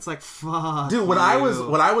whatever. It's like, fuck. Dude, when I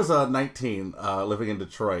was 19, living in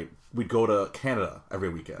Detroit, we'd go to Canada every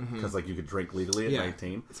weekend because like you could drink legally at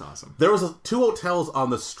 19. It's awesome. There was 2 hotels on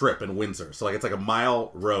the Strip in Windsor, so like it's like a mile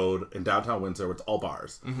road in downtown Windsor where it's all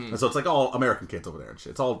bars, and so it's like all American kids over there and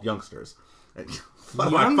shit. It's all youngsters.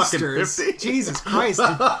 Youngsters, Jesus Christ!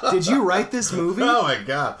 Did you write this movie? Oh my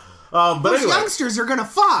god! But those anyway, youngsters are gonna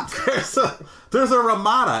fuck. There's a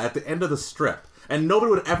Ramada at the end of the Strip. And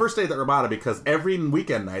nobody would ever stay at that Ramada because every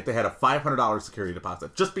weekend night they had a $500 security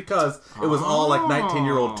deposit. Just because it was all like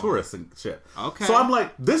 19-year-old tourists and shit. Okay. So I'm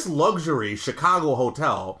like, this luxury Chicago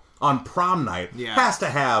hotel on prom night has to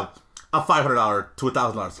have a $500 to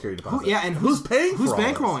 $1,000 security deposit. And who's paying? Who's for all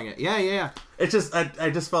this? bankrolling it? Yeah. It's just I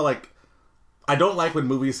just felt like I don't like when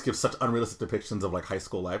movies give such unrealistic depictions of like high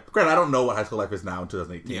school life. Granted, I don't know what high school life is now in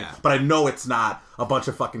 2018, but I know it's not a bunch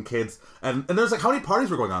of fucking kids. And there's like how many parties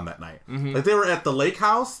were going on that night? Mm-hmm. Like they were at the lake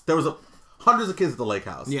house. There was hundreds of kids at the lake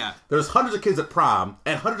house. Yeah, there was hundreds of kids at prom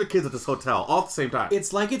and hundreds of kids at this hotel all at the same time.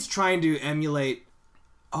 It's like it's trying to emulate.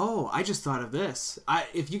 Oh, I just thought of this.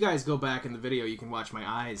 If you guys go back in the video, you can watch my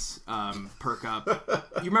eyes perk up.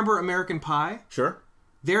 You remember American Pie? Sure.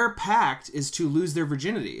 Their pact is to lose their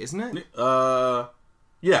virginity, isn't it?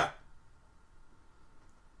 Yeah.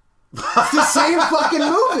 It's the same fucking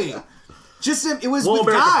movie. Just it was with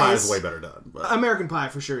American guys. Pie is way better done. But. American Pie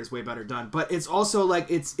for sure is way better done, but it's also like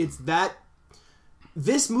it's that.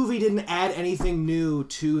 This movie didn't add anything new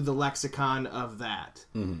to the lexicon of that,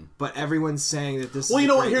 but everyone's saying that this. Well, is you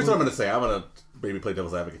know a what? great Here's what I'm movie. going to say. I'm going to maybe play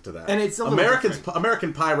devil's advocate to that. And it's a little different.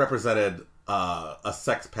 American Pie represented a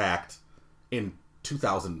sex pact in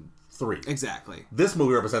 2003. Exactly. This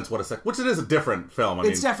movie represents which it is a different film. I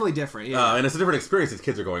mean, definitely different, yeah. And it's a different experience these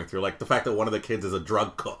kids are going through. Like the fact that one of the kids is a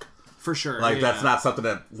drug cook. For sure. Like that's not something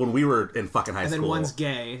that when we were in fucking high school. And then one's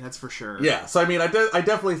gay, that's for sure. Yeah, so I mean, I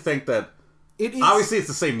definitely think that it is, obviously it's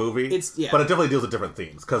the same movie, but it definitely deals with different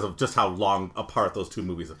themes because of just how long apart those two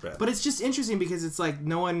movies have been. But it's just interesting because it's like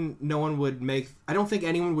no one would make. I don't think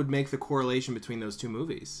anyone would make the correlation between those two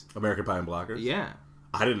movies. American Pie and Blockers. Yeah,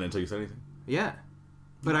 I didn't until you said anything. Yeah,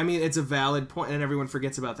 but I mean it's a valid point, and everyone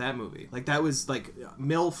forgets about that movie. Like that was like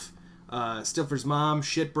MILF, Stifler's Mom,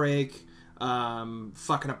 Shitbreak,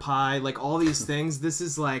 Fucking a Pie, like all these things. This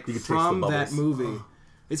is like from that movie.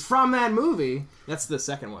 It's from that movie. That's the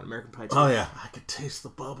second one, American Pie 2. Oh yeah, I could taste the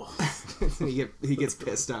bubbles. he gets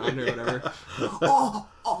pissed on or whatever.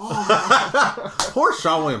 Poor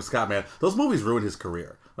Sean William Scott, man. Those movies ruined his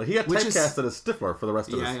career. Like he got typecasted as Stifler for the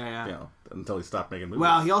rest of his, you know, until he stopped making movies.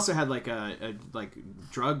 Well, he also had like a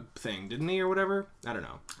drug thing, didn't he, or whatever? I don't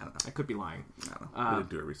know. I could be lying. I don't know. We didn't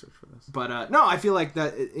do a research for this. But no, I feel like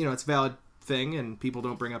that it's a valid thing, and people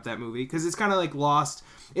don't bring up that movie because it's kind of like lost.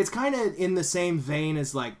 It's kind of in the same vein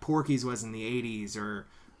as like Porky's was in the 80s, or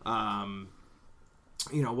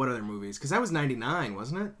what other movies? Because that was 99,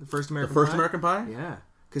 wasn't it? The first American Pie? American Pie? Yeah.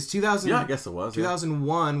 Because 2000. Yeah, I guess it was.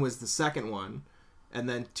 2001 was the second one, and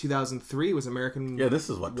then 2003 was American. Yeah, this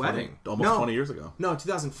is what Wedding. 20 years ago. No,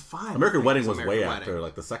 2005. American Wedding was way Wedding. after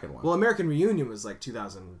like the second one. Well, American Reunion was like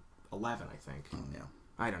 2011, I think. Yeah.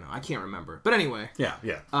 I don't know. I can't remember. But anyway. Yeah.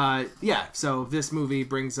 So this movie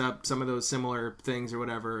brings up some of those similar things or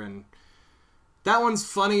whatever, and that one's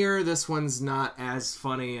funnier. This one's not as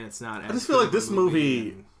funny, and it's not as. I just feel like this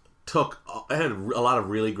movie had a lot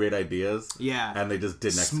of really great ideas. Yeah. And they just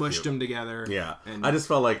didn't smushed them together. Yeah. And I just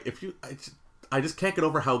felt like I just can't get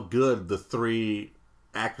over how good the three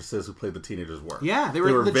actresses who played the teenagers were. Yeah, they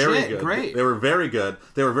were very good. Great. They were very good.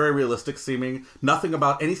 They were very realistic seeming. Nothing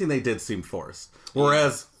about anything they did seemed forced.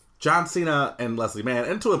 Whereas John Cena and Leslie Mann,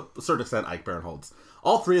 and to a certain extent Ike Barinholtz,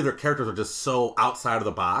 all three of their characters are just so outside of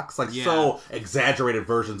the box, so exaggerated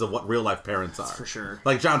versions of what real life parents are. For sure.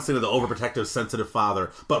 Like John Cena, the overprotective, sensitive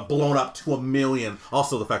father, but blown up to 1,000,000.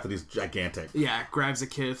 Also, the fact that he's gigantic. Yeah, grabs a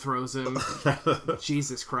kid, throws him.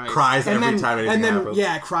 Jesus Christ. Cries every time anything happens.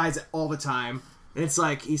 Yeah, cries all the time. And it's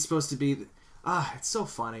like he's supposed to be. It's so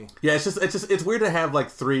funny. Yeah, it's weird to have like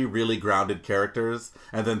three really grounded characters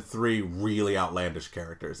and then three really outlandish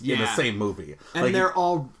characters in the same movie, and like, they're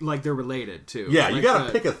all like they're related too. Yeah, like you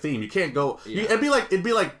gotta pick a theme. You can't go. Yeah. It'd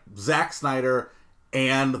be like Zack Snyder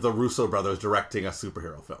and the Russo brothers directing a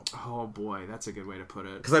superhero film. Oh boy, that's a good way to put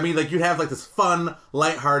it. Because I mean, like you'd have like this fun,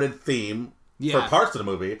 lighthearted theme. For parts of the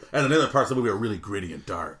movie, and then the other parts of the movie are really gritty and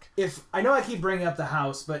dark. If I know I keep bringing up The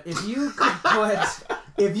House, but if you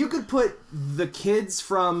could put the kids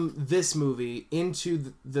from this movie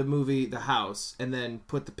into the movie The House, and then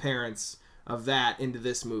put the parents of that into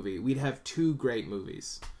this movie, we'd have two great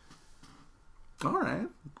movies. All right,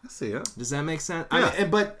 I see it. Does that make sense? Yeah. I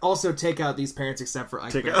mean, but also take out these parents except for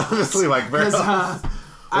Ike. Obviously, like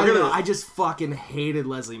I don't know. I just fucking hated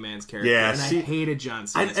Leslie Mann's character, and I hated John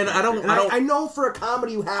Cena's character. I know for a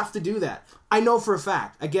comedy you have to do that. I know for a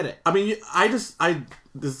fact. I get it. I mean,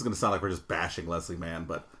 this is going to sound like we're just bashing Leslie Mann,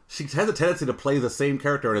 but she has a tendency to play the same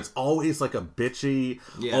character, and it's always like a bitchy,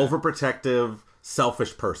 overprotective,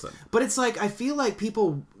 selfish person. But it's like, I feel like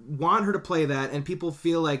people want her to play that, and people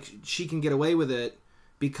feel like she can get away with it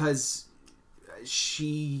because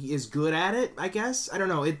she is good at it, I guess. I don't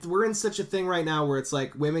know. We're in such a thing right now where it's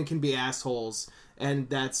like women can be assholes, and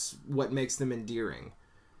that's what makes them endearing.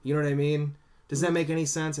 You know what I mean? Does that make any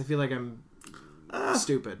sense? I feel like I'm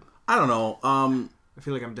stupid. I don't know. I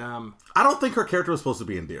feel like I'm dumb. I don't think her character was supposed to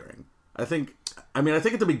be endearing. I think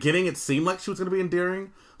at the beginning it seemed like she was going to be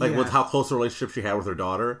endearing, like with how close a relationship she had with her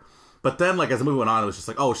daughter. But then, like, as the movie went on, it was just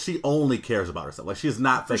like, oh, she only cares about herself. Like, she's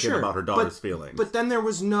not thinking about her daughter's feelings. But then there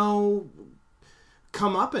was no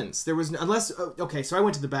comeuppance. There was unless okay. So I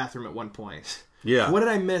went to the bathroom at one point. Yeah. What did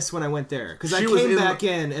I miss when I went there? Because I came back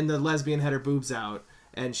in and the lesbian had her boobs out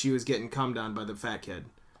and she was getting cummed on by the fat kid.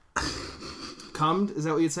 Cummed? Is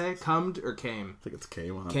that what you'd say? Cummed or came? I think it's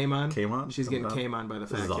came on. Came on? Came on? She's getting came on by the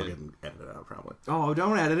fat kid. This is all getting edited out, probably. Oh,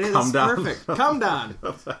 don't edit it. Come It's down. perfect. Come down.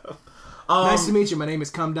 Nice to meet you. My name is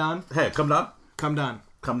Come Don. Hey, Come Don. Come Don.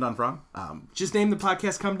 Come Don from? Just name the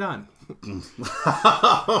podcast Come Don.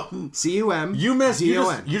 C-U-M.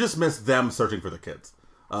 You just missed them searching for the kids.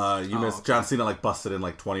 You missed John Cena like busted in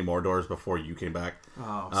like 20 more doors before you came back.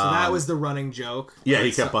 Oh, so that was the running joke. Yeah,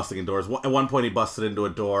 he kept busting in doors. At one point, he busted into a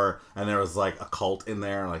door, and there was like a cult in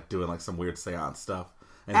there, like doing like some weird seance stuff.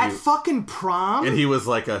 And fucking prom. And he was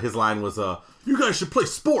like, his line was, "You guys should play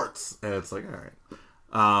sports." And it's like, all right.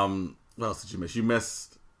 What else did you miss? You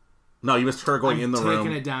missed her going in the room.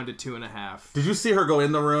 Taking it down to 2.5. Did you see her go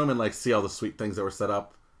in the room and like see all the sweet things that were set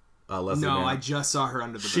up? Leslie No, Mann. I just saw her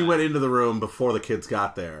under the bed. She went into the room before the kids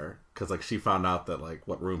got there because like she found out that like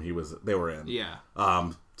what room they were in. Yeah.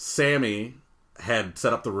 Sammy had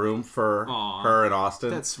set up the room for her and Austin.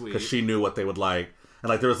 That's sweet. Because she knew what they would like. And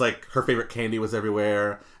like there was like her favorite candy was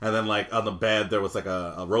everywhere, and then like on the bed there was like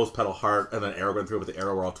a rose petal heart, and then arrow went through it, but the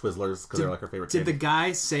arrow were all Twizzlers because they were like her favorite. Did candy. the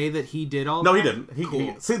guy say that he did all? No, that? he didn't.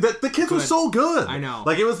 Cool. See, the kids were so good. I know.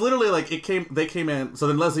 Like it was literally like they came in. So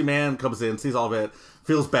then Leslie Mann comes in, sees all of it,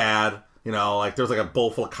 feels bad. You know, like there was like a bowl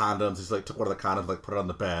full of condoms. She like took one of the condoms, like put it on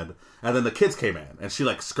the bed, and then the kids came in, and she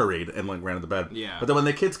like scurried and like ran to the bed. Yeah. But then when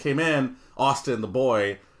the kids came in, Austin, the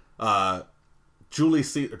boy, Julie,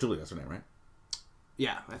 that's her name, right?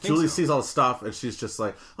 Yeah, I think Julie so. sees all the stuff, and she's just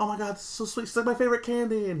like, "Oh my god, it's so sweet. She's like my favorite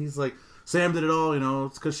candy." And he's like, "Sam did it all, you know.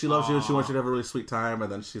 It's because she loves you and she wants you to have a really sweet time."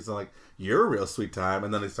 And then she's like, "You're a real sweet time."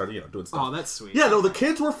 And then they started, doing stuff. Oh, that's sweet. Yeah, no, the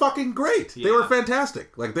kids were fucking great. Yeah. They were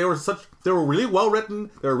fantastic. Like they were really well written.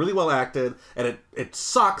 They were really well acted, and it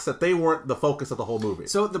sucks that they weren't the focus of the whole movie.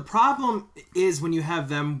 So the problem is when you have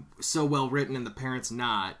them so well written and the parents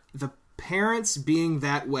not. The parents being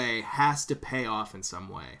that way has to pay off in some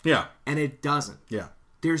way. Yeah, and it doesn't. Yeah,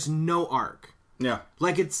 there's no arc. Yeah,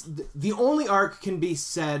 like it's the only arc can be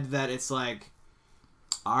said that it's like,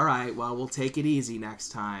 all right, well, we'll take it easy next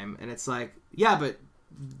time, and it's like, yeah, but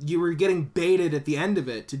you were getting baited at the end of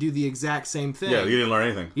it to do the exact same thing. Yeah, you didn't learn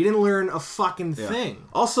anything. You didn't learn a fucking thing.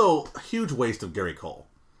 Also, a huge waste of Gary Cole.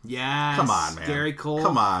 Yes. Come on, man. Gary Cole.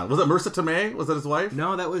 Come on. Was it Marissa Tomei? Was that his wife?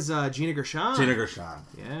 No, that was Gina Gershon. Gina Gershon.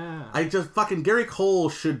 Yeah. I just fucking Gary Cole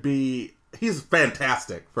should be. He's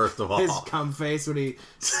fantastic. First of all, his cum face when he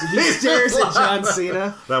stares at John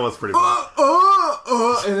Cena. That was pretty funny.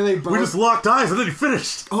 And then they both. We just locked eyes and then he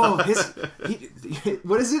finished. Oh,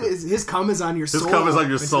 what is it? His cum is on your soul. His cum is on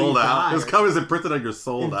your soul now. die. His cum is imprinted on your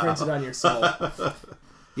soul now. Imprinted on your soul.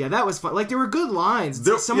 Yeah, that was fun. Like there were good lines.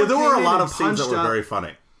 There were a lot of scenes that were very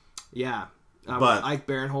funny. Yeah. But Ike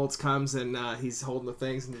Barinholtz comes and he's holding the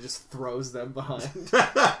things and he just throws them behind.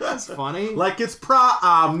 That's funny. Like it's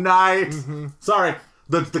prom night. Mm-hmm. Sorry,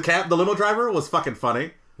 the limo driver was fucking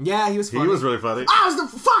funny. Yeah, he was funny. He was really funny. That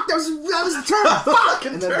was the turn. Fuck.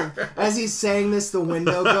 And then as he's saying this, the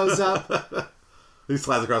window goes up. He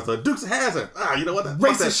slides across the Dukes of Hazzard. You know what?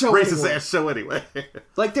 Racist ass show anyway.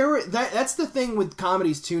 Like that's the thing with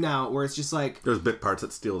comedies too now, where it's just like there's bit parts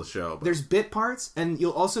that steal the show. But... There's bit parts, and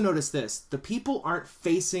you'll also notice this: the people aren't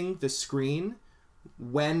facing the screen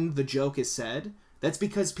when the joke is said. That's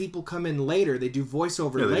because people come in later. They do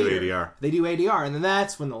voiceover later. They do ADR. They do ADR, and then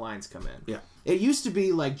that's when the lines come in. Yeah. It used to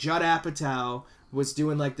be like Judd Apatow was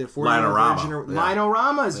doing like the 40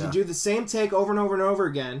 Linorama. You do the same take over and over and over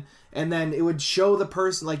again, and then it would show the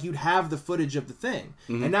person, like you'd have the footage of the thing.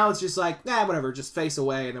 Mm-hmm. And now it's just like, whatever, just face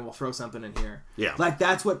away and then we'll throw something in here. Yeah. Like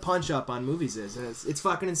that's what Punch Up on movies is. And it's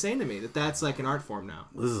fucking insane to me that that's like an art form now.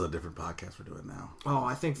 This is a different podcast we're doing now. Oh,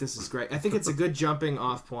 I think this is great. I think it's a good jumping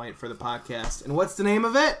off point for the podcast. And what's the name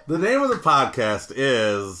of it? The name of the podcast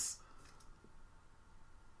is...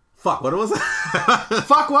 Fuck, what was it?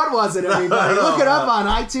 Fuck, what was it, everybody? Look it up on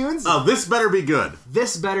iTunes. Oh, This Better Be Good.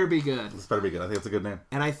 This Better Be Good. This Better Be Good. I think it's a good name.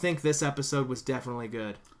 And I think this episode was definitely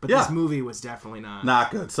good. But this movie was definitely not.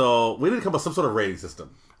 Not good. So, we need to come up with some sort of rating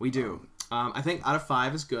system. We do. I think out of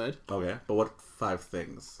 5 is good. Okay, but what 5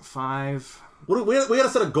 things? 5... We gotta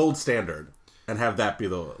set a gold standard and have that be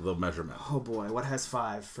the measurement. Oh boy, what has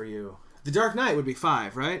 5 for you? The Dark Knight would be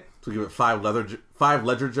 5, right? So we give it 5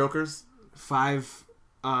 Ledger Jokers? 5...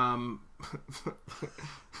 Let's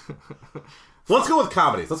go with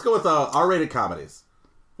comedies. Let's go with R-rated comedies.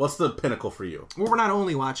 What's the pinnacle for you? Well, we're not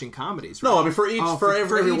only watching comedies, right? No, I mean for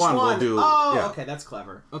every one we'll do. Oh, yeah. okay, that's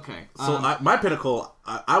clever. Okay, So my pinnacle,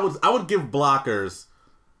 I would give Blockers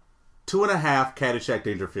 2.5 Caddyshack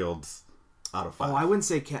Dangerfields out of 5. Oh, I wouldn't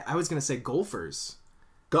say I was gonna say Golfers.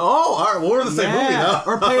 All right. Well, we're in the same movie now.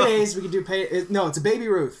 Or Paydays. We could do Pay. No, it's a Baby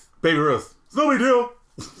Ruth. Baby Ruth. It's no big deal.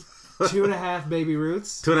 2.5 Baby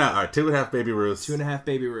Ruths. 2.5. All right, 2.5 Baby Ruths. 2.5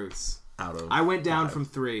 Baby Ruths. Out of. I went down 5. from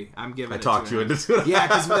 3. I'm giving. I it talked 2.5. you into 2.5. Yeah,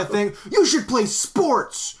 because the thing, you should play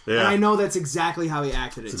sports. Yeah. And I know that's exactly how he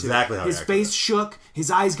acted it. It's too. exactly how he his acted face it. shook.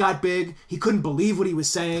 His eyes got big. He couldn't believe what he was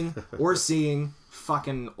saying or seeing.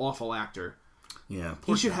 Fucking awful actor. Yeah.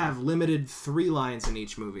 He should have limited 3 lines in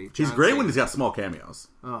each movie. He's John great Cena. when he's got small cameos.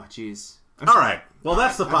 Oh, jeez. All right. Well,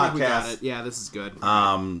 that's the I think we got podcast. it. Yeah, this is good.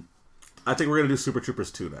 I think we're gonna do Super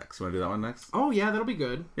Troopers 2 next. You want to do that one next? Oh yeah, that'll be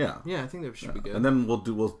good. Yeah. Yeah, I think that should be good. And then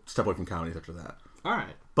we'll step away from comedies after that. All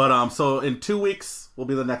right. But so in 2 weeks will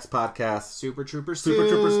be the next podcast. Super Troopers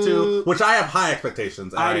 2, which I have high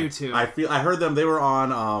expectations. I do too. I heard them. They were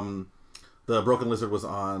on the Broken Lizard was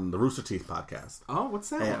on the Rooster Teeth podcast. Oh, what's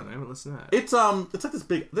that And one? I haven't listened to that. It's like this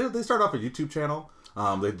big. They started off a YouTube channel.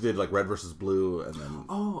 They did like Red versus Blue, and then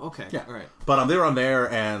okay. yeah, All right. But they were on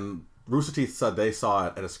there, and Rooster Teeth said they saw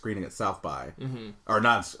it at a screening at South by, or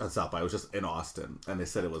not at South by. It was just in Austin, and they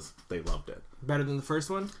said they loved it. Better than the first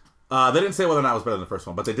one? They didn't say whether or not it was better than the first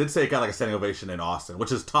one, but they did say it got like a standing ovation in Austin,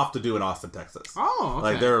 which is tough to do in Austin, Texas. Oh, okay.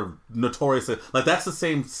 Like they're notoriously like that's the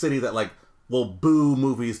same city that like will boo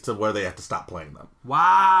movies to where they have to stop playing them.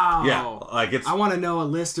 Wow. Yeah, like it's. I want to know a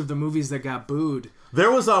list of the movies that got booed.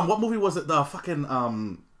 There was what movie was it? The fucking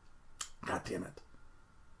God damn it.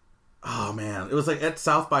 Oh man, it was like at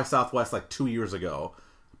South by Southwest like 2 years ago.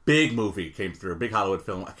 Big movie came through, big Hollywood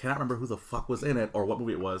film. I cannot remember who the fuck was in it or what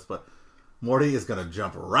movie it was, but Morty is gonna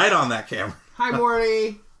jump right on that camera. Hi,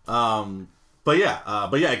 Morty. But yeah,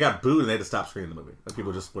 it got booed and they had to stop screening the movie. Like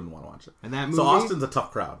people just wouldn't want to watch it. And that movie. So Austin's a tough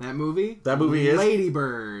crowd. That movie is Lady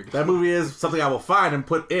Bird. That movie is something I will find and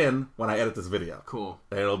put in when I edit this video. Cool.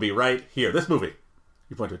 And it'll be right here. This movie.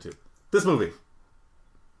 You point to it too. This movie.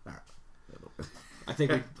 All right. I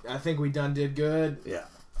think we done did good. Yeah.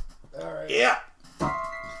 All right. Yeah.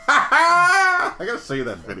 I gotta show you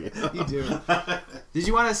that video. You do. Did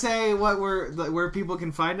you want to say where people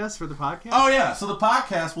can find us for the podcast? Oh yeah. So the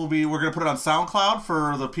podcast we're gonna put it on SoundCloud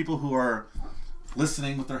for the people who are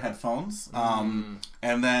listening with their headphones. And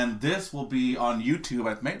then this will be on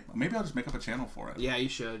YouTube. Maybe I'll just make up a channel for it. Yeah, you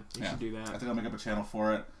should. You should do that. I think I'll make up a channel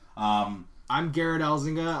for it. I'm Garrett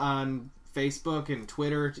Elzinga on Facebook and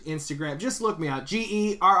Twitter, Instagram. Just look me out.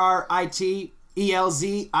 GerritElzinga.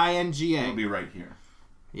 It'll be right here.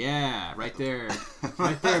 Yeah, right there.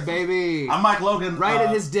 Right there, baby. I'm Mike Logan. Right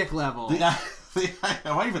at his dick level. Am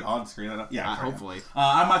I even on screen? Yeah, hopefully.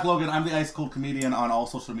 I'm Mike Logan. I'm the Ice Cold Comedian on all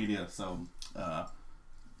social media. So,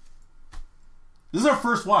 this is our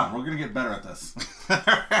first one. We're gonna get better at this. All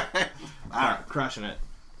right, crushing it.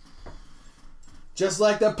 Just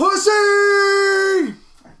like the pussy. I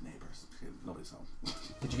have neighbors. Nobody's home.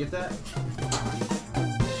 Did you get that?